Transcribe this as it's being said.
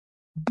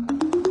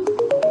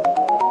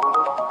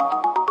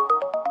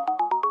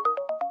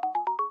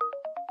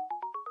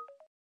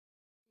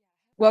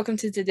Welcome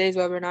to today's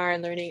webinar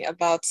and learning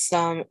about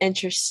some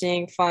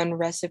interesting, fun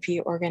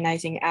recipe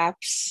organizing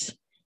apps.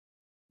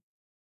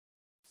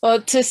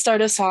 Well, to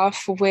start us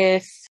off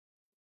with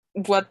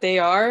what they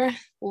are,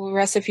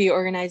 recipe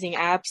organizing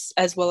apps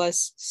as well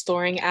as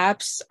storing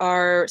apps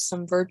are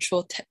some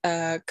virtual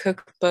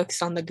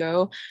cookbooks on the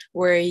go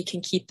where you can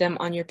keep them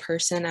on your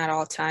person at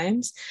all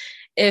times.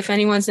 If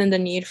anyone's in the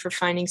need for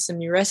finding some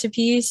new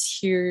recipes,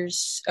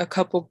 here's a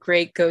couple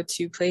great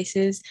go-to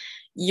places.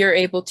 You're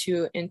able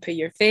to input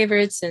your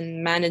favorites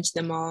and manage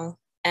them all.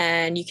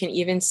 And you can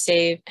even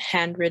save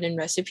handwritten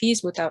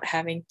recipes without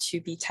having to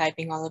be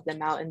typing all of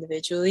them out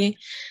individually.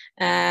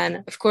 And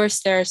of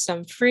course, there are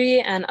some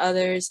free and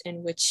others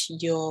in which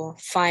you'll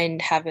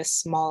find have a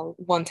small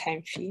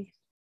one-time fee.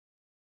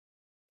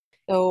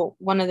 So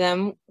one of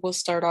them, we'll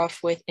start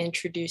off with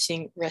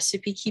introducing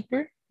Recipe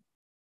Keeper.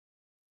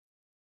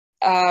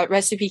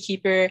 Recipe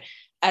Keeper,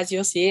 as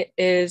you'll see,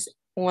 is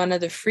one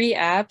of the free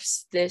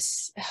apps.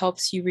 This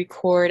helps you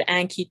record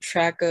and keep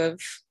track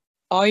of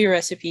all your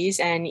recipes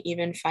and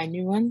even find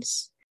new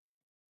ones.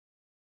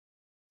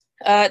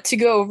 To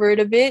go over it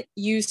a bit,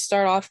 you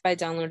start off by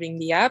downloading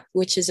the app,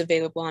 which is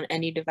available on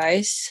any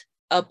device.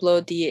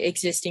 Upload the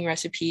existing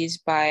recipes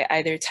by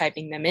either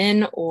typing them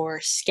in or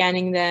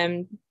scanning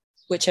them,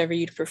 whichever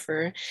you'd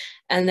prefer.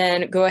 And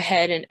then go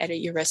ahead and edit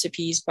your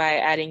recipes by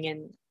adding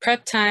in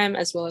prep time,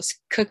 as well as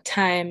cook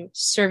time,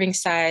 serving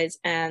size,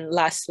 and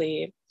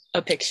lastly,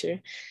 a picture.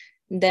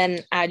 Then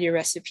add your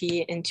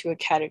recipe into a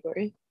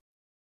category.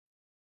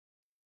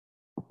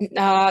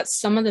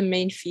 Some of the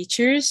main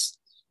features,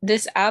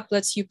 this app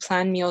lets you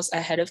plan meals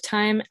ahead of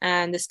time,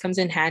 and this comes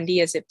in handy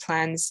as it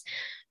plans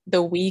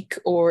the week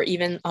or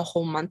even a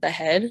whole month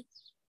ahead.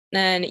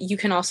 Then you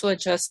can also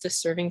adjust the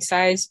serving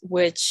size,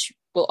 which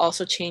will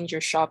also change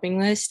your shopping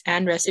list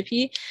and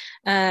recipe.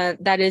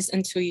 That is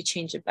until you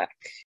change it back.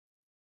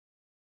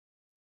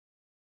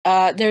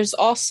 There's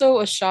also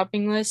a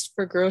shopping list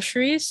for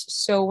groceries.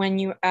 So when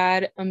you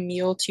add a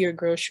meal to your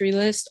grocery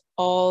list,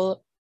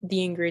 all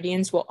the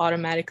ingredients will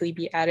automatically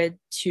be added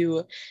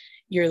to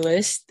your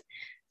list.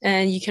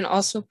 And you can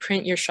also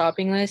print your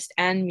shopping list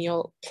and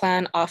meal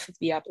plan off of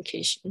the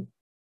application.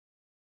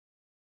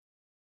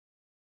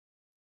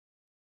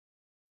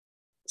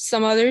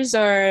 Some others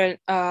are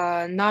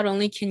not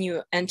only can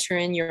you enter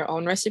in your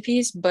own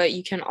recipes, but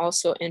you can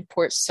also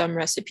import some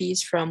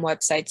recipes from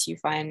websites you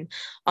find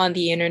on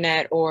the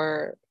internet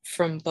or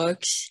from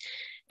books.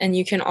 And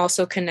you can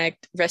also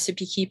connect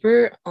Recipe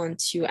Keeper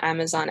onto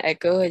Amazon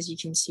Echo, as you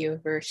can see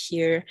over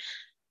here,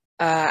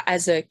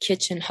 as a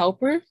kitchen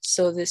helper.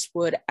 So this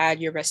would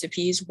add your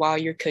recipes while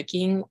you're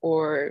cooking,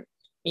 or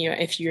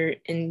if you're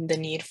in the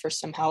need for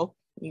some help,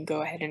 you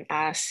go ahead and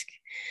ask.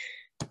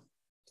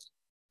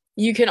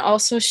 You can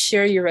also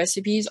share your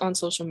recipes on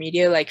social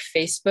media like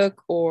Facebook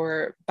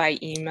or by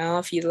email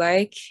if you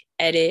like,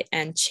 edit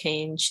and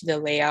change the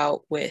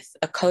layout with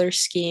a color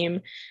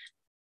scheme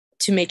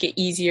to make it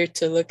easier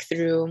to look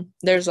through.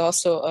 There's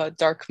also a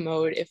dark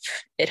mode if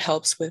it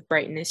helps with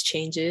brightness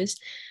changes.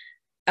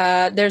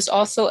 There's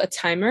also a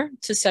timer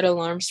to set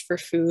alarms for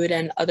food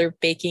and other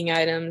baking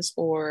items,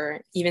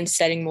 or even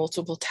setting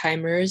multiple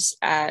timers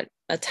at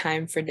a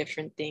time for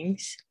different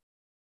things.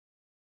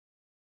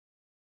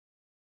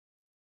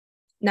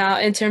 Now,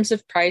 in terms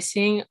of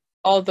pricing,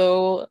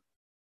 although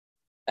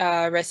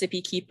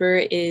Recipe Keeper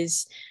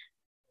is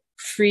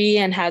free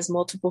and has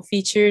multiple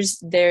features,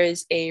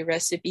 there's a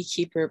Recipe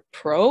Keeper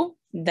Pro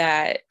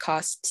that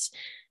costs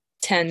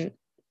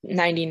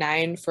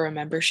 $10.99 for a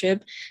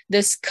membership.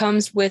 This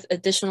comes with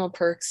additional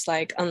perks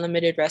like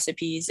unlimited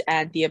recipes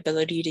and the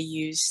ability to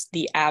use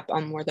the app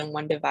on more than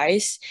one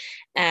device,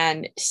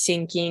 and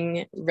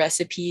syncing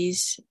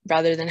recipes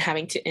rather than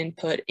having to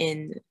input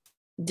in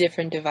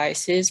different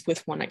devices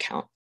with one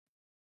account.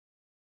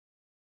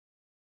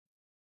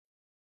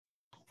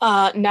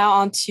 Now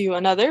on to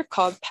another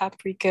called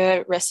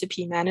Paprika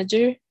Recipe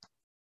Manager.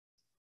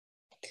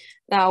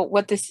 Now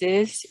what this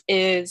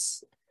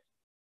is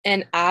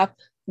an app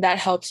that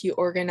helps you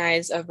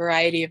organize a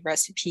variety of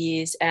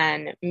recipes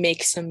and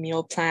make some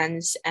meal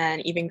plans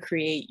and even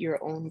create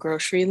your own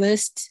grocery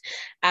lists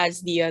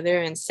as the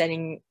other, and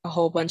setting a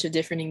whole bunch of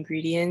different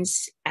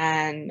ingredients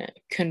and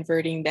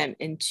converting them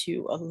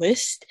into a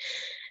list.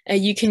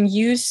 You can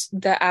use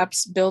the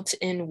app's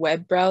built-in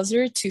web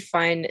browser to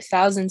find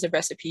thousands of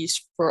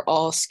recipes for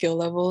all skill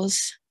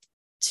levels,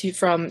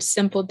 from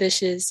simple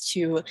dishes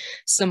to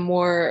some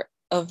more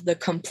of the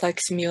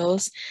complex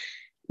meals.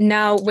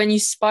 Now, when you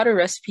spot a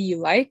recipe you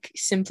like,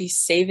 simply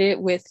save it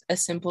with a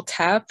simple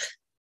tap.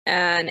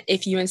 And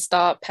if you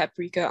install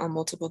Paprika on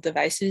multiple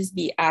devices,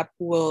 the app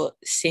will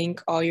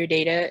sync all your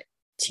data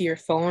to your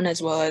phone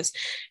as well as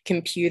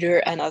computer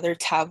and other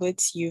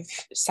tablets you've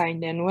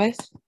signed in with.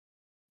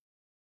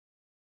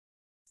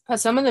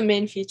 Some of the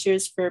main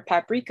features for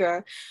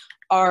Paprika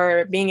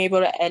are being able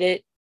to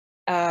edit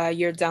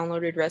your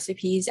downloaded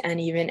recipes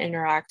and even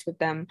interact with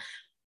them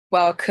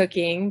while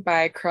cooking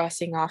by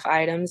crossing off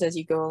items as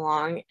you go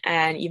along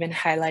and even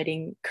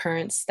highlighting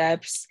current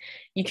steps.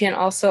 You can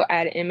also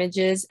add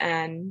images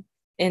and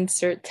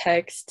insert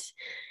text.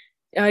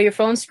 Your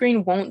phone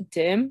screen won't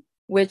dim,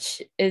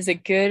 which is a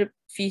good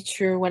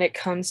feature when it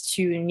comes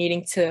to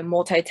needing to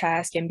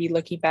multitask and be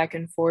looking back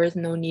and forth,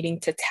 no needing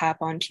to tap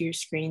onto your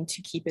screen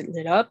to keep it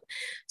lit up.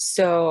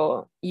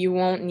 So you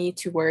won't need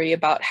to worry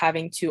about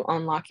having to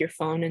unlock your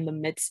phone in the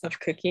midst of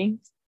cooking.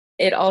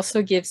 It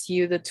also gives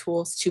you the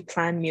tools to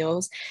plan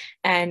meals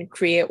and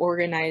create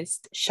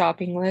organized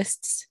shopping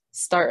lists,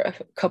 start a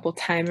couple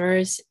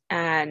timers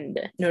and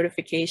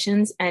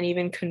notifications, and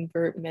even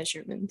convert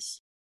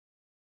measurements.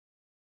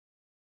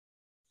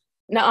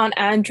 Now on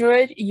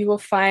Android, you will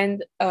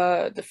find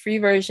the free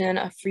version,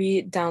 a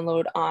free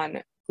download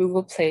on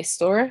Google Play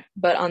Store,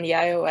 but on the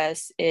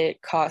iOS,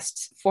 it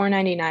costs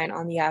 $4.99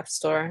 on the App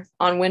Store.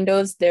 On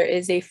Windows, there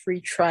is a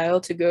free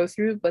trial to go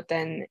through, but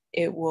then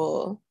it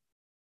will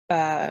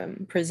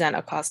present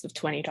a cost of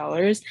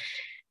 $20.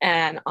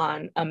 And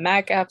on a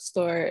Mac App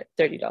Store,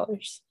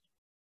 $30.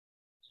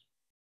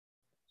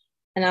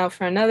 And now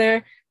for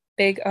another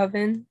big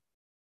oven.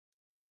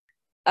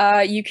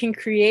 You can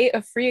create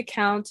a free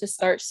account to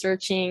start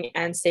searching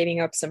and saving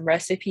up some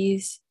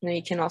recipes. And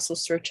you can also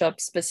search up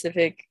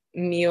specific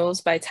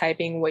meals by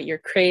typing what you're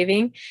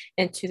craving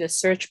into the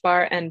search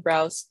bar and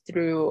browse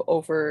through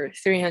over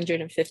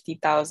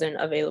 350,000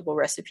 available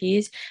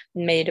recipes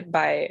made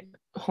by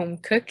home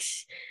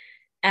cooks.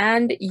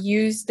 And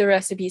use the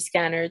recipe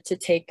scanner to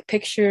take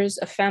pictures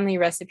of family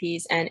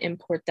recipes and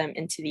import them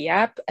into the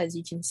app. As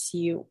you can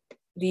see,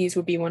 these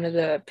would be one of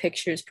the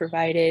pictures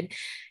provided.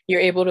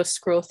 You're able to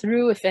scroll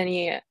through if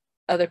any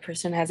other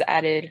person has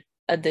added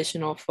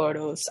additional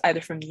photos, either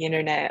from the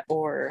internet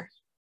or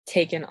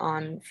taken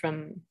on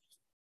from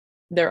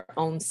their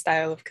own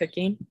style of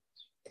cooking.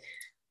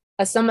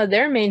 Some of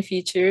their main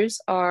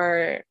features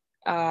are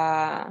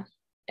an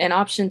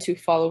option to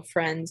follow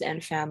friends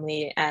and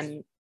family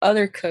and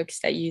other cooks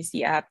that use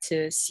the app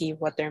to see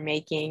what they're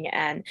making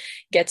and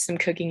get some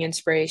cooking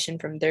inspiration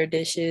from their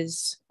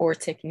dishes or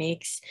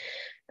techniques.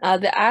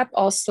 The app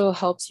also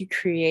helps you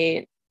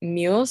create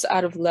meals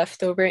out of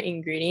leftover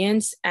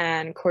ingredients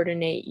and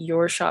coordinate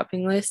your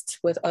shopping list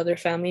with other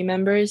family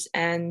members,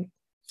 and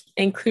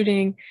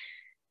including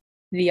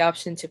the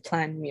option to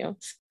plan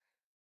meals.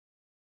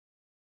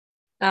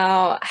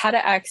 Now, how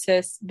to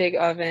access Big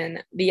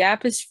Oven. The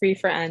app is free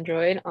for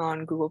Android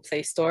on Google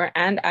Play Store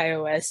and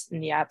iOS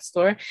in the App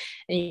Store.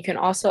 And you can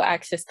also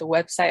access the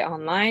website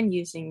online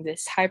using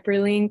this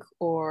hyperlink,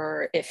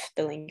 or if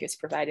the link is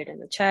provided in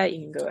the chat, you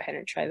can go ahead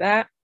and try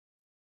that.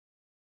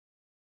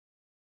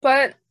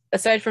 But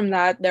aside from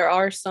that, there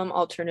are some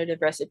alternative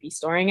recipe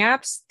storing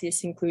apps.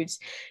 This includes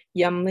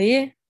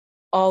Yumly,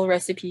 All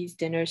Recipes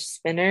Dinner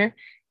Spinner,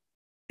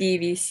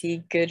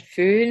 BVC Good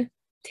Food,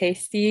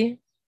 Tasty,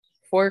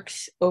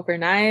 Forks Over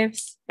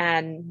Knives,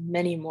 and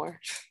many more.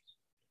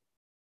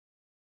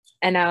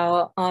 And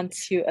now on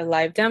to a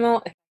live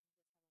demo.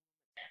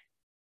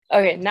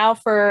 Okay, now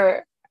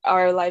for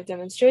our live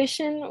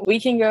demonstration, we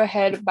can go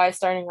ahead by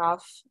starting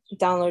off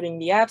downloading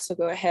the app. So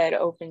go ahead,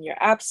 open your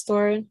app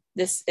store.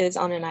 This is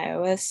on an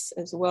iOS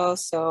as well,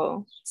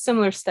 so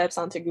similar steps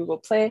onto Google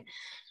Play.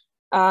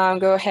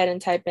 Go ahead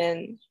and type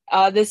in,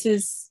 this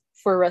is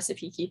for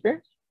Recipe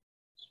Keeper.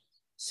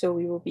 So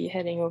we will be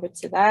heading over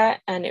to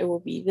that, and it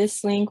will be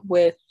this link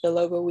with the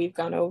logo we've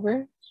gone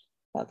over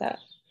about that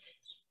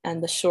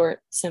and the short,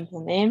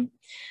 simple name.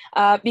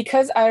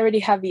 Because I already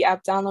have the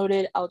app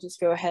downloaded, I'll just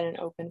go ahead and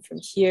open from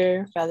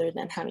here rather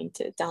than having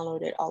to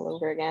download it all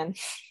over again.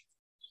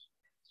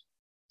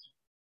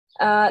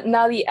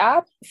 Now the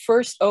app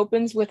first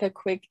opens with a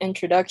quick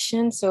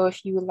introduction. So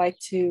if you would like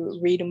to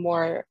read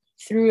more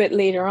through it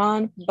later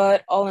on,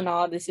 but all in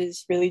all, this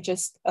is really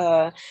just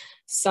a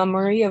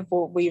summary of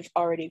what we've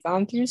already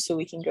gone through, so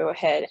we can go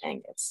ahead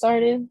and get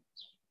started.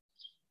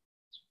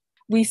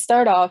 We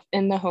start off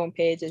in the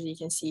homepage, as you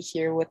can see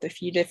here, with a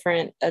few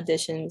different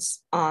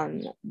additions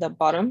on the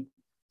bottom.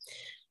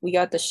 We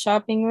got the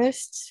shopping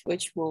list,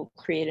 which we'll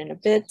create in a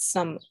bit,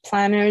 some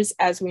planners,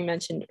 as we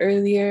mentioned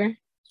earlier,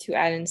 to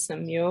add in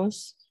some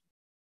meals,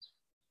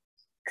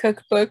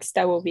 cookbooks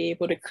that we'll be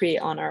able to create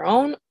on our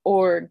own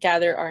or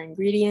gather our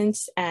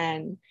ingredients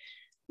and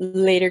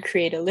later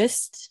create a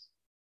list,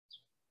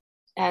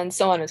 and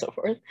so on and so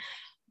forth.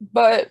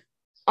 But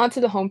onto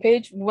the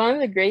homepage, one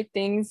of the great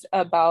things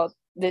about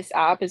this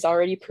app is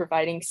already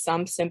providing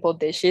some simple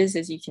dishes.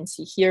 As you can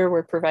see here,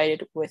 we're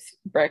provided with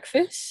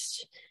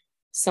breakfast,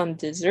 some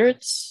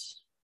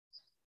desserts,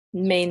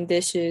 main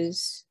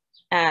dishes,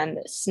 and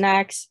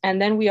snacks. And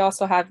then we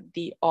also have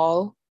the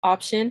all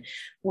option,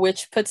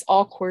 which puts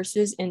all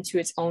courses into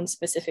its own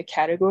specific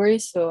category.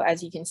 So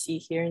as you can see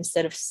here,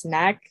 instead of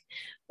snack,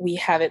 we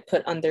have it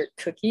put under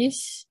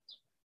cookies.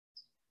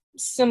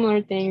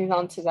 Similar things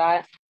onto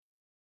that.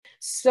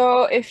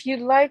 So if you'd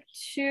like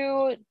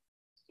to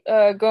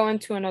go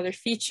into another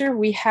feature,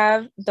 we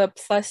have the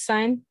plus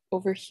sign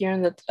over here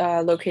in the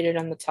located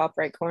on the top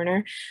right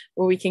corner,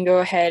 where we can go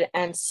ahead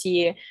and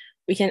see,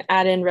 we can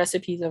add in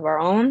recipes of our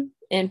own,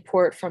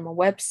 import from a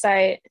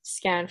website,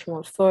 scan from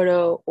a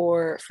photo,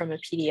 or from a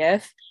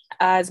PDF.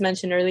 As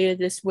mentioned earlier,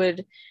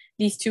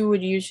 these two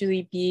would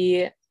usually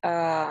be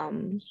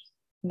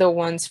the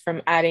ones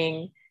from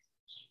adding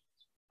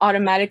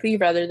automatically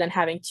rather than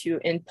having to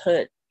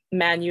input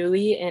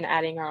manually and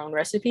adding our own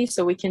recipe.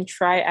 So we can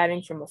try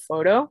adding from a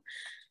photo.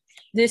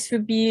 This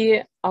would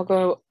be, I'll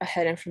go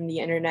ahead and from the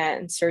internet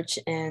and search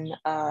in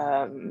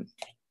a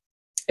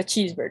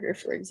cheeseburger,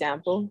 for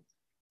example.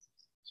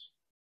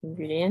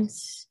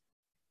 Ingredients.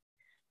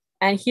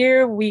 And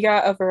here we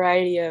got a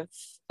variety of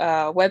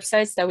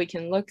websites that we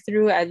can look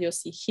through. As you'll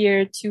see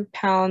here, 2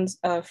 pounds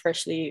of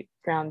freshly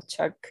ground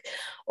chuck,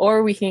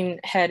 or we can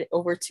head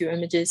over to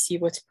images, see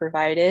what's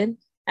provided.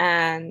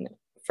 And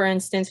for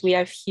instance, we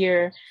have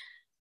here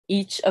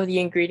each of the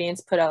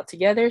ingredients put out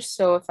together.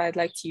 So if I'd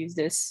like to use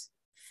this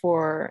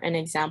for an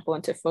example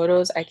into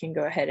photos, I can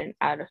go ahead and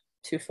add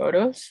 2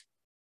 photos.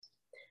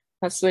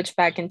 Let's switch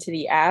back into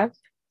the app.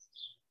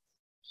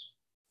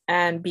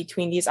 And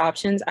between these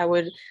options, I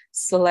would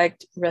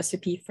select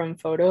recipe from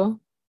photo.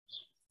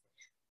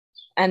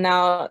 And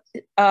now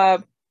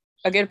a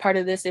good part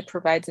of this, it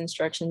provides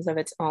instructions of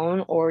its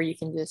own, or you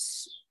can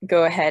just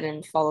go ahead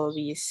and follow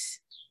these.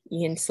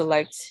 You can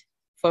select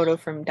photo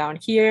from down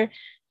here,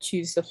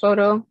 choose the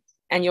photo,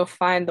 and you'll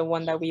find the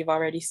one that we've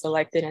already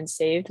selected and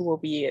saved will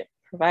be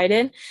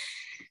provided.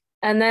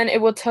 And then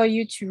it will tell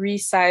you to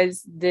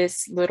resize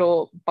this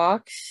little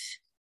box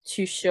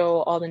to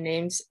show all the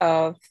names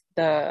of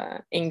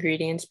the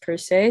ingredients per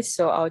se.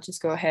 So I'll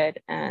just go ahead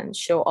and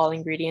show all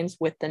ingredients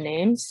with the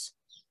names.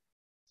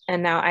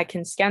 And now I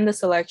can scan the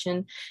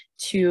selection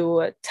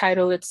to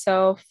title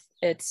itself,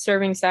 its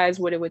serving size,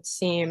 what it would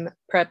seem,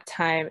 prep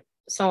time,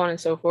 so on and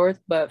so forth.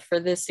 But for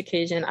this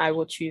occasion, I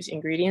will choose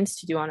ingredients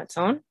to do on its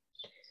own.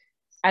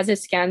 As it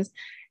scans,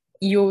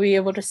 you'll be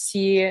able to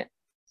see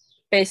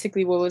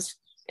basically what was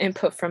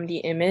input from the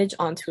image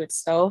onto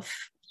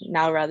itself.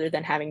 Now, rather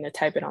than having to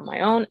type it on my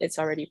own, it's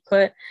already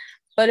put.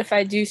 But if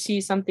I do see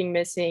something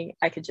missing,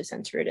 I could just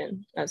enter it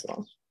in as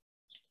well.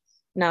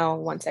 Now,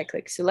 once I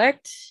click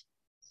select,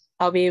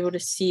 I'll be able to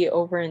see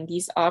over in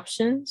these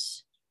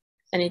options,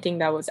 anything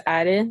that was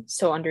added.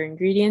 So under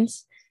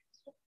ingredients,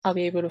 I'll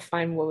be able to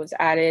find what was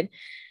added.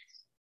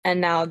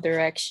 And now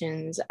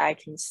directions, I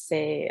can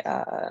say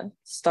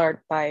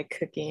start by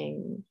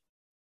cooking.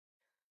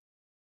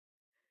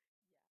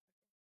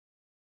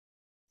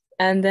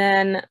 And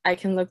then I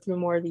can look through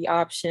more of the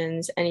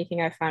options.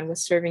 Anything I find with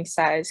serving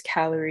size,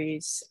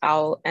 calories,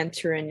 I'll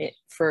enter in it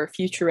for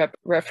future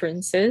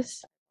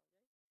references.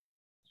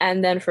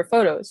 And then for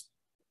photos.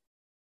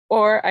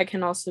 Or I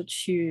can also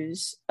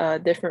choose a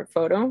different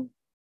photo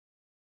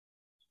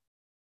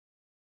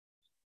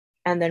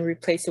and then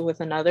replace it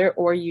with another,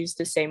 or use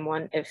the same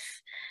one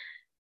if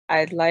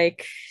I'd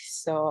like.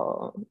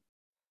 So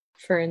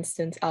for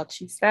instance, I'll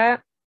choose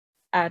that,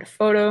 add a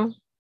photo.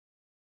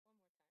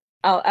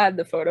 I'll add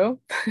the photo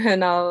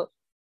and I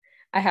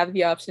have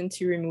the option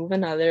to remove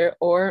another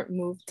or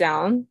move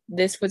down.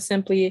 This would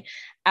simply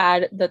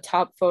add the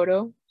top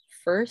photo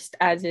first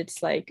as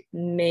its like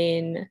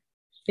main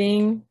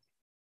thing,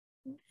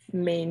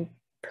 main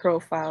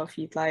profile if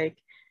you'd like.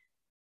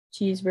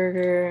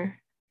 Cheeseburger.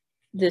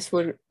 This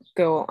would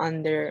go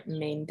under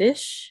main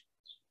dish.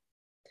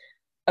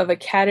 Of a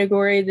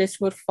category,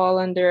 this would fall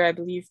under, I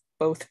believe,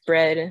 both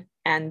bread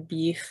and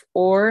beef,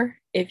 or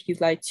if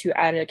you'd like to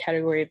add a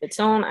category of its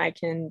own, I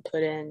can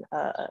put in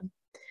a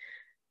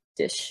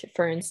dish,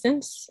 for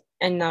instance,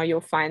 and now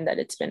you'll find that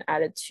it's been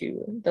added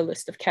to the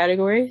list of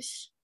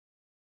categories.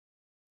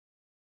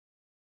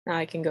 Now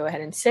I can go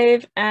ahead and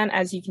save, and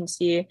as you can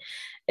see,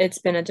 it's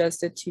been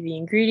adjusted to the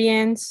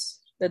ingredients,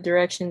 the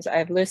directions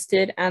I've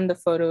listed, and the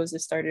photos.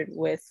 It started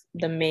with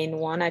the main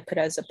one I put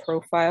as a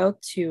profile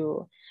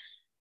to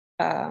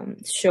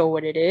show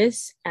what it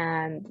is,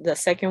 and the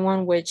second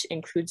one, which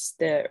includes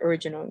the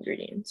original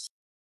ingredients.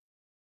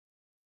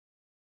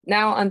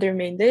 Now under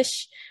main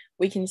dish,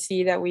 we can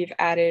see that we've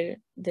added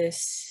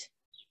this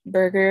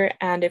burger,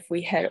 and if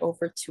we head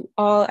over to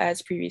all,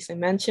 as previously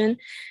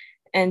mentioned,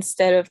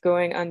 instead of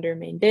going under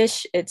main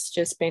dish, it's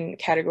just been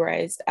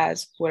categorized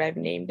as what I've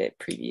named it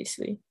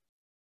previously.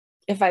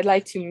 If I'd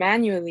like to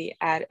manually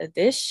add a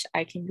dish,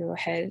 I can go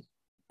ahead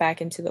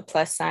back into the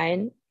plus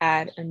sign,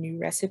 add a new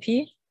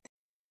recipe.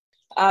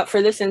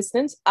 For this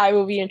instance, I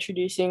will be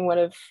introducing one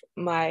of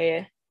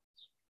my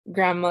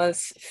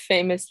grandma's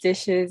famous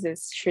dishes.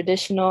 It's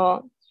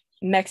traditional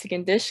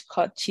Mexican dish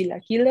called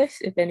chilaquiles,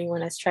 if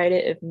anyone has tried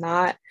it. If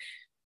not,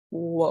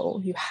 whoa,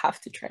 you have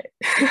to try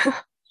it.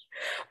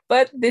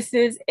 But this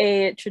is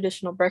a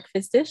traditional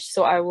breakfast dish,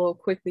 so I will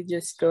quickly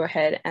just go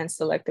ahead and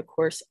select the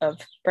course of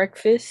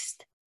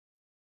breakfast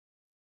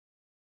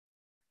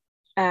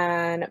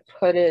and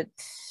put it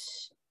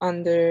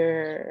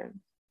under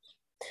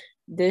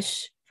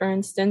dish, for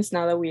instance,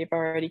 now that we've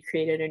already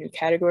created a new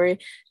category.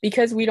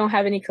 Because we don't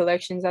have any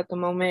collections at the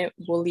moment,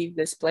 we'll leave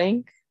this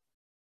blank.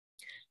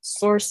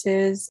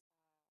 Sources,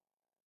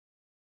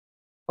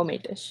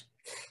 homemade dish.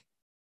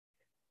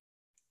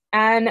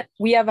 And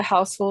we have a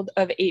household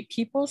of 8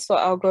 people, so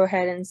I'll go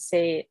ahead and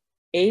say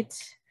 8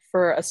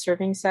 for a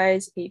serving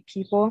size, 8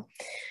 people.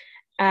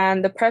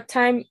 And the prep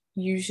time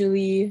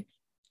usually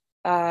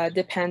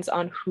depends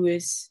on who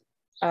is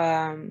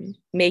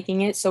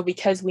making it. So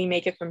because we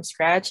make it from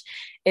scratch,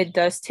 it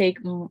does take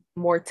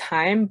more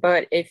time.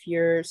 But if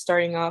you're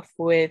starting off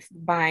with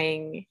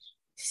buying,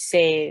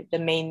 say, the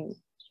main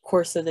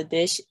course of the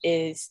dish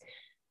is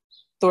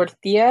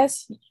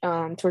tortillas,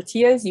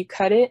 you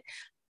cut it.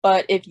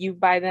 But if you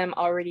buy them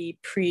already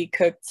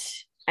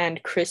pre-cooked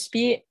and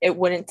crispy, it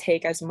wouldn't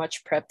take as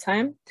much prep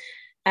time.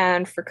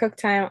 And for cook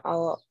time,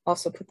 I'll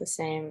also put the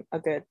same, a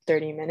good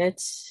 30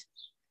 minutes.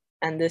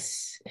 And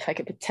this, if I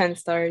could put 10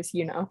 stars,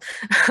 you know.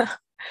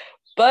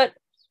 But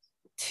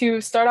to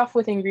start off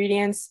with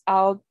ingredients,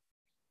 I'll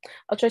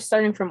try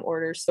starting from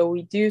order. So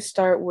we do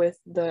start with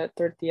the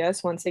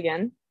tortillas once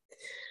again.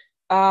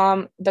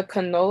 The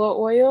canola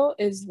oil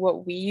is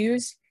what we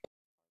use,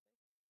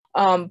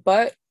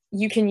 but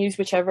you can use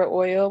whichever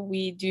oil.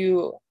 We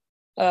do,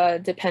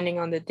 depending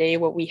on the day,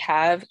 what we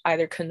have,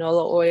 either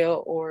canola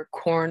oil or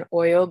corn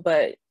oil,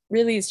 but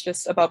really it's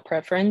just about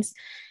preference.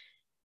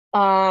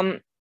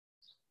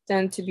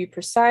 Then to be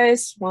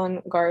precise,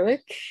 1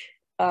 garlic,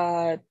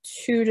 2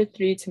 to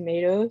 3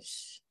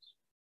 tomatoes,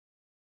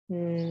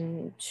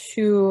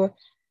 2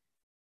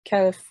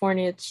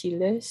 California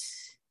chiles,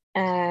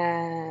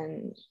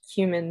 and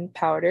cumin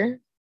powder.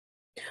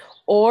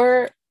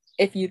 Or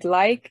if you'd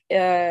like,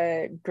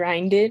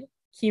 grinded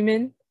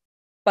cumin,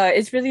 but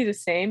it's really the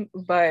same,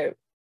 but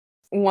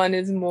one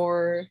is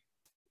more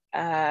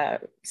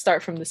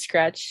start from the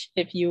scratch,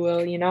 if you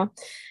will, you know,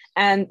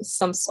 and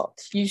some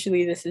salt.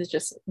 Usually this is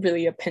just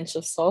really a pinch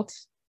of salt.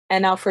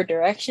 And now for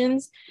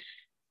directions,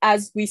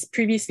 as we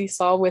previously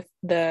saw with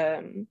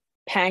the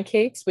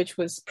pancakes, which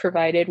was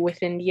provided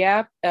within the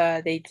app,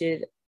 they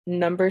did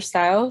number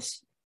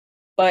styles.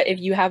 But if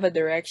you have a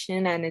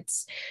direction and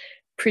it's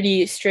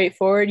pretty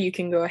straightforward, you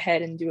can go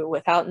ahead and do it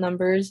without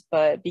numbers.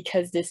 But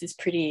because this is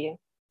pretty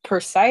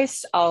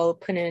precise, I'll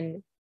put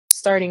in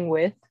starting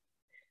with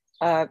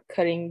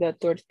cutting the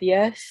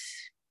tortillas.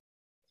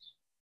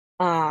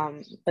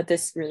 But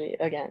this really,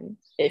 again,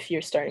 if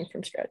you're starting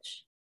from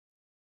scratch.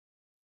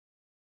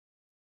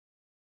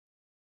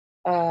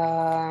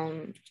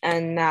 And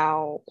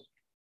now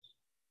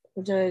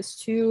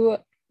just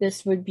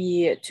this would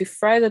be to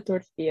fry the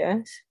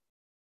tortillas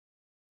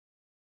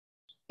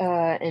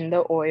in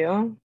the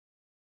oil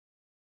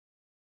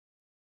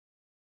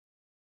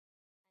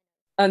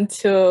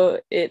until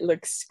it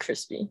looks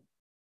crispy.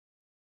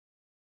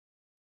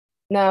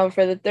 Now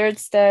for the third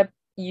step,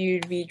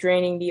 you'd be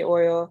draining the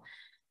oil.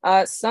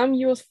 Some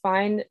you'll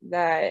find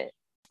that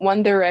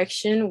one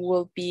direction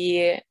will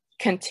be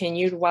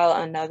continued while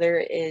another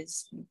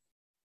is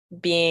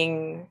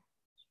being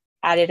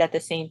added at the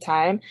same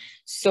time.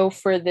 So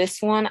for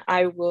this one,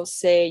 I will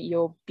say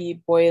you'll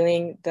be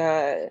boiling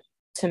the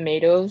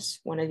tomatoes,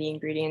 one of the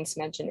ingredients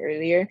mentioned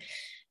earlier,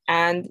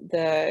 and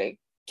the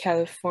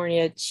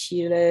California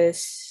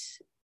chiles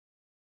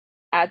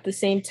at the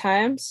same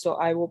time. So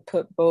I will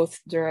put both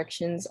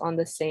directions on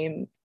the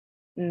same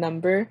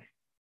number,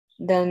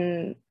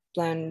 then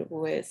blend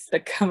with the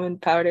cumin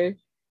powder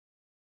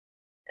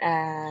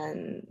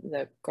and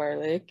the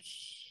garlic,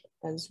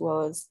 as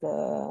well as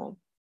I'll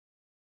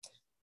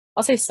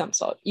say some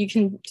salt. You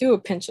can do a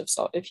pinch of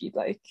salt if you'd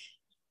like.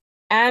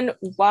 And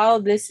while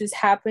this is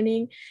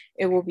happening,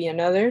 it will be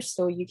another.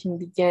 So you can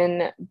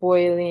begin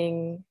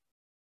blending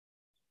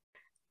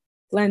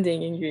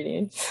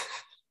ingredients.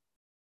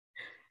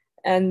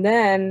 And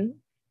then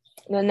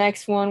the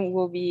next one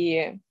will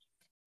be,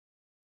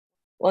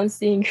 once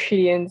the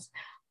ingredients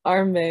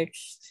are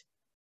mixed,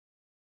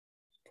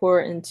 pour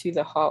into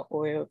the hot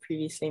oil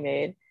previously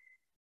made.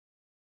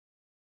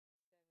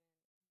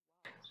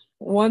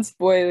 Once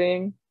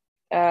boiling,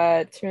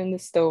 turn the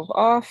stove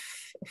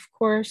off, of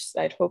course.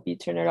 I'd hope you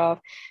turn it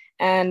off,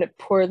 and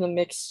pour the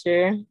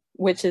mixture,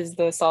 which is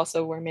the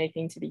salsa we're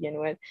making to begin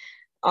with,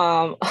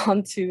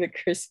 onto the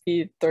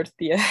crispy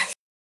tortillas.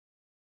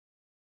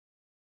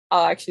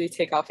 I'll actually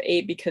take off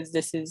 8 because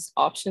this is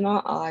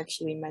optional. I'll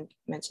actually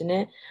mention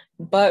it,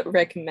 but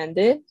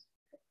recommended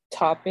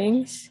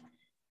toppings,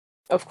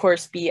 of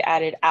course, be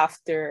added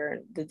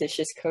after the dish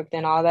is cooked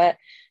and all that.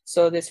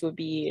 So this would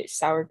be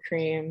sour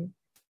cream,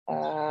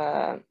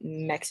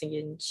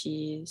 Mexican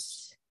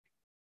cheese,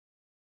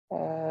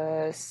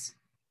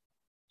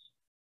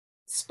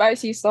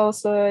 spicy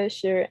salsa,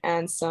 sure,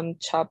 and some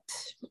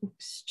chopped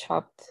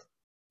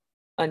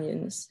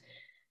onions.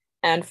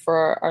 And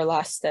for our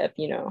last step,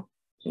 you know,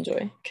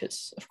 enjoy,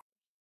 because of course.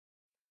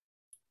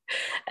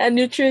 And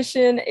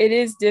nutrition, it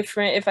is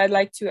different. If I'd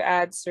like to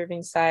add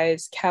serving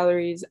size,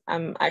 calories,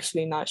 I'm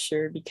actually not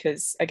sure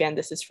because, again,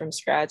 this is from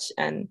scratch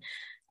and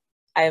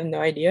I have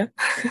no idea.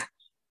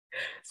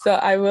 So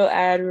I will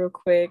add real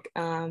quick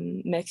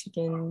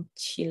Mexican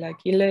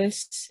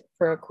chilaquiles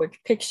for a quick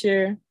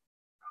picture.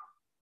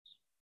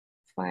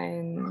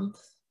 Find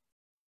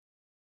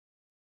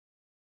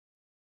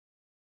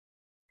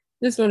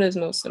this one is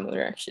most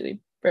similar, actually,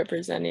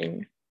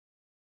 representing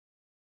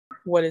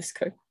what is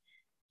cooked.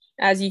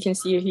 As you can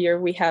see here,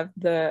 we have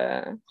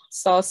the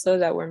salsa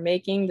that we're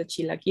making, the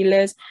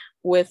chilaquiles,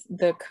 with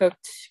the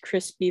cooked,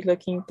 crispy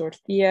looking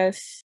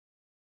tortillas.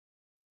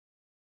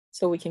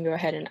 So we can go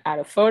ahead and add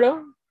a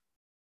photo,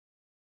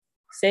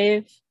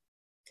 save.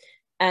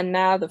 And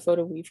now the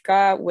photo we've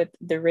got with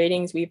the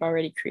ratings we've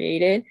already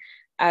created,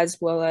 as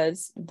well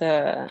as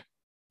the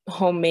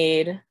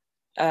homemade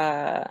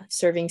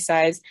serving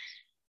size,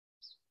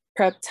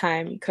 prep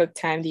time, cook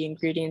time, the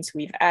ingredients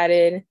we've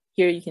added.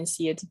 Here you can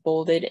see it's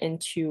bolded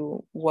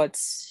into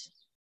what's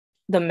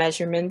the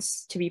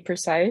measurements, to be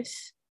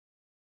precise.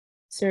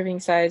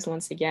 Serving size,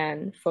 once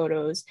again,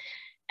 photos.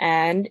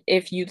 And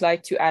if you'd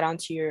like to add on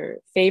to your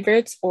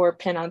favorites or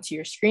pin onto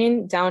your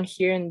screen, down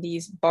here in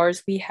these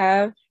bars we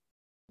have,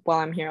 while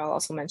I'm here, I'll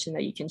also mention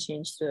that you can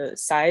change the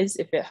size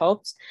if it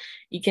helps.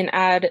 You can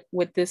add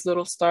with this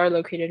little star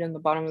located in the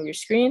bottom of your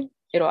screen.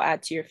 It'll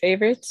add to your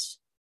favorites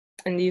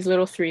and these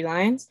little 3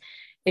 lines.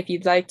 If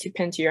you'd like to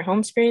pin to your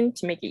home screen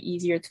to make it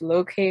easier to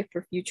locate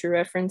for future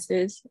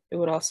references, it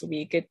would also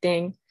be a good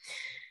thing.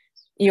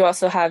 You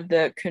also have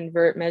the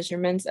convert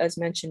measurements as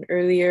mentioned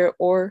earlier,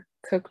 or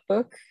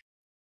cookbook.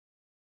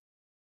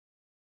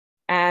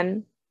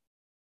 And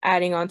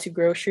adding on to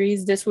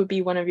groceries, this would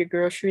be one of your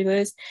grocery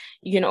lists.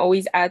 You can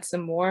always add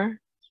some more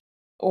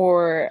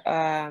or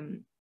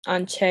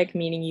uncheck,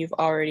 meaning you've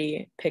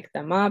already picked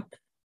them up.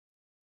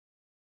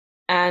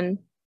 And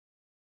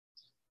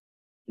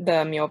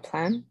the meal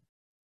plan.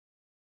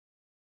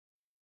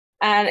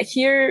 And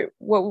here,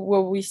 what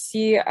we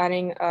see,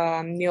 adding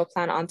a meal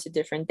plan onto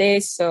different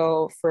days.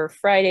 So for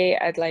Friday,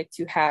 I'd like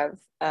to have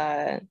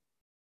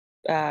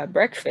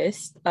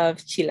breakfast of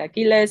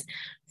chilaquiles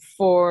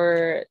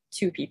for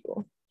 2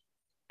 people.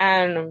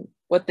 And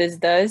what this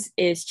does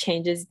is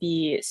changes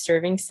the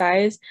serving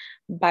size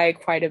by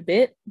quite a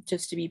bit,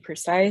 just to be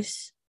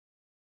precise.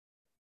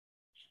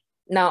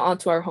 Now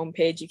onto our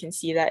homepage, you can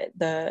see that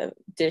the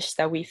dish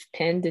that we've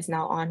pinned is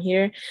now on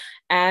here.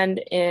 And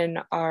in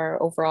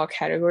our overall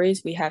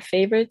categories, we have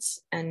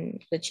favorites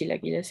and the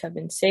chilaquiles have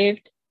been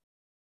saved.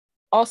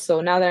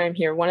 Also, now that I'm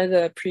here, one of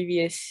the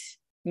previous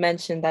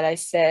mention that I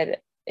said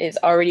is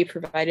already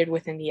provided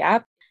within the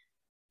app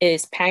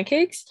is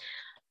pancakes.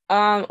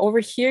 Over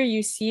here,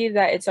 you see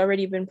that it's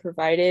already been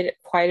provided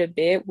quite a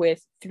bit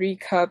with 3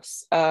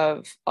 cups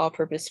of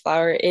all-purpose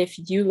flour. If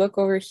you look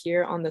over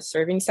here on the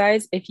serving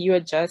size, if you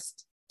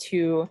adjust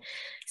to,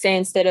 say,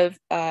 instead of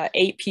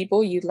 8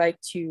 people, you'd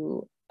like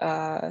to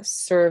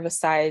serve a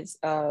size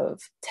of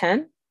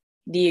 10,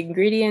 the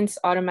ingredients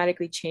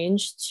automatically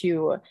change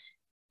to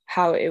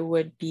how it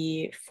would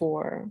be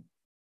for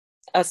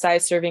a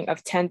size serving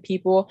of 10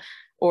 people,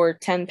 or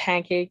 10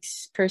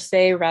 pancakes per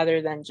se,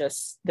 rather than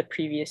just the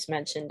previous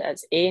mentioned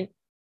as 8.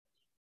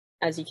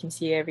 As you can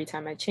see, every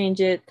time I change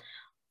it,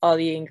 all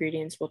the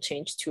ingredients will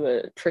change to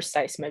a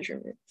precise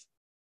measurement.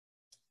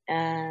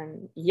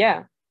 And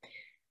yeah,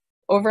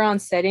 over on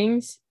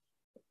settings,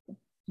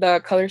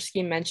 the color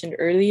scheme mentioned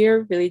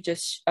earlier really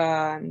just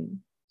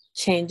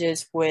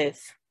changes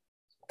with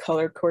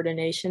color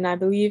coordination, I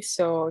believe.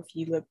 So if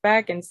you look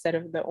back, instead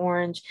of the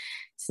orange,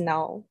 it's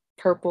now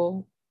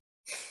purple.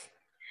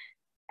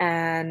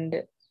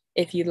 And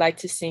if you'd like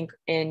to sync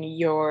in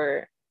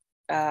your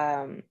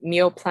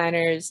meal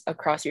planners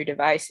across your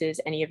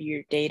devices, any of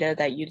your data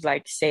that you'd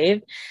like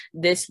saved,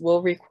 this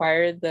will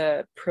require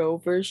the Pro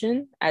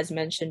version, as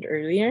mentioned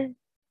earlier.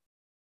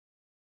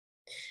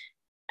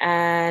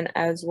 And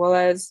as well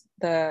as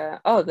the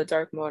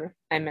dark mode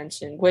I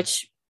mentioned,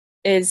 which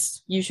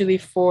is usually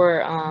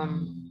for,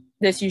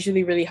 this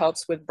usually really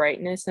helps with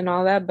brightness and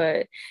all that,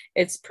 but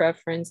it's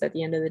preference at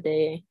the end of the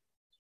day.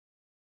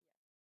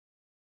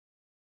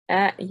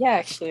 Yeah,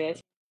 actually,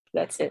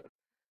 that's it.